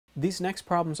These next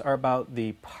problems are about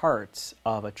the parts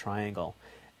of a triangle.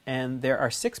 And there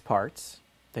are 6 parts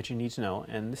that you need to know,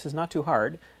 and this is not too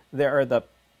hard. There are the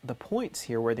points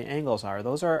here where the angles are.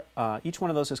 Those are each one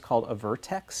of those is called a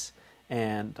vertex,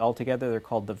 and altogether they're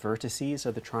called the vertices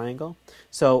of the triangle.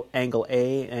 So angle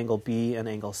A, angle B, and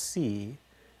angle C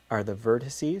are the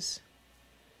vertices.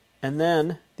 And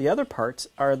then the other parts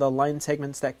are the line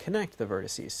segments that connect the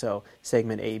vertices. So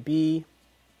segment AB,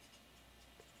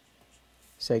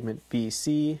 segment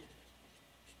BC,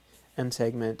 and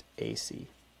segment AC.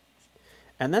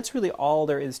 And that's really all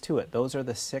there is to it. Those are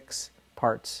the 6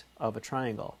 parts of a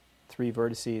triangle. 3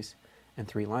 vertices and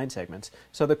 3 line segments.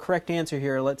 So the correct answer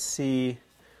here, let's see,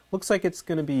 looks like it's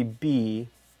going to be B.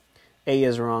 A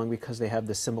is wrong because they have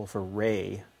the symbol for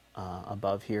ray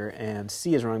above here, and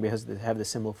C is wrong because they have the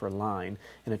symbol for line.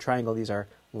 In a triangle, these are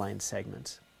line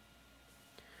segments.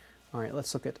 All right,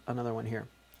 let's look at another one here.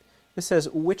 This says,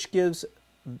 which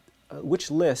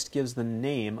list gives the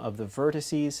name of the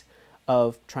vertices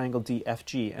of triangle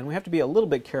DFG? And we have to be a little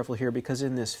bit careful here because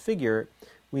in this figure,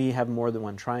 we have more than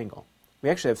one triangle. We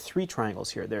actually have 3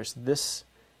 triangles here. There's this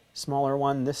smaller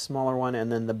one,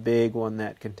 and then the big one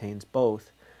that contains both.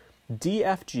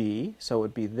 DFG, so it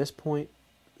would be this point,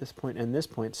 and this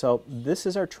point. So this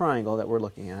is our triangle that we're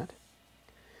looking at.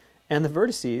 And the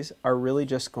vertices are really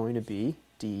just going to be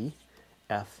D,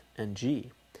 F, and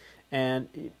G.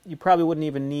 And you probably wouldn't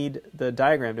even need the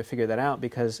diagram to figure that out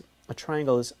because a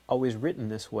triangle is always written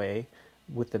this way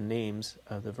with the names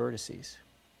of the vertices.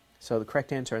 So the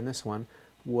correct answer in this one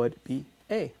would be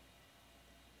A.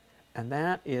 And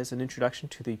that is an introduction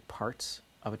to the parts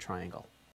of a triangle.